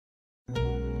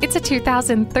It's a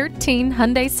 2013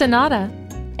 Hyundai Sonata.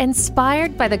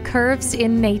 Inspired by the curves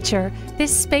in nature,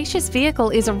 this spacious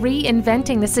vehicle is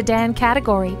reinventing the sedan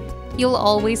category. You'll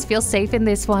always feel safe in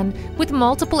this one, with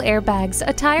multiple airbags,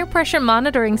 a tire pressure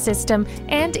monitoring system,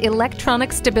 and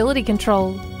electronic stability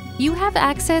control. You have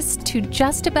access to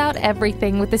just about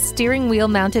everything with the steering wheel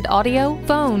mounted audio,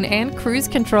 phone, and cruise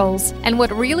controls. And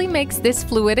what really makes this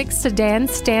fluidic sedan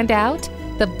stand out?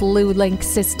 The Blue Link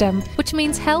system, which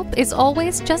means help is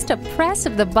always just a press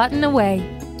of the button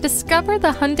away. Discover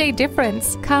the Hyundai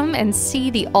difference. Come and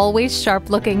see the always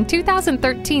sharp-looking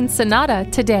 2013 Sonata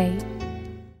today.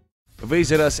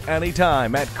 Visit us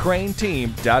anytime at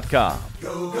crainteam.com.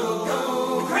 Go, go, go.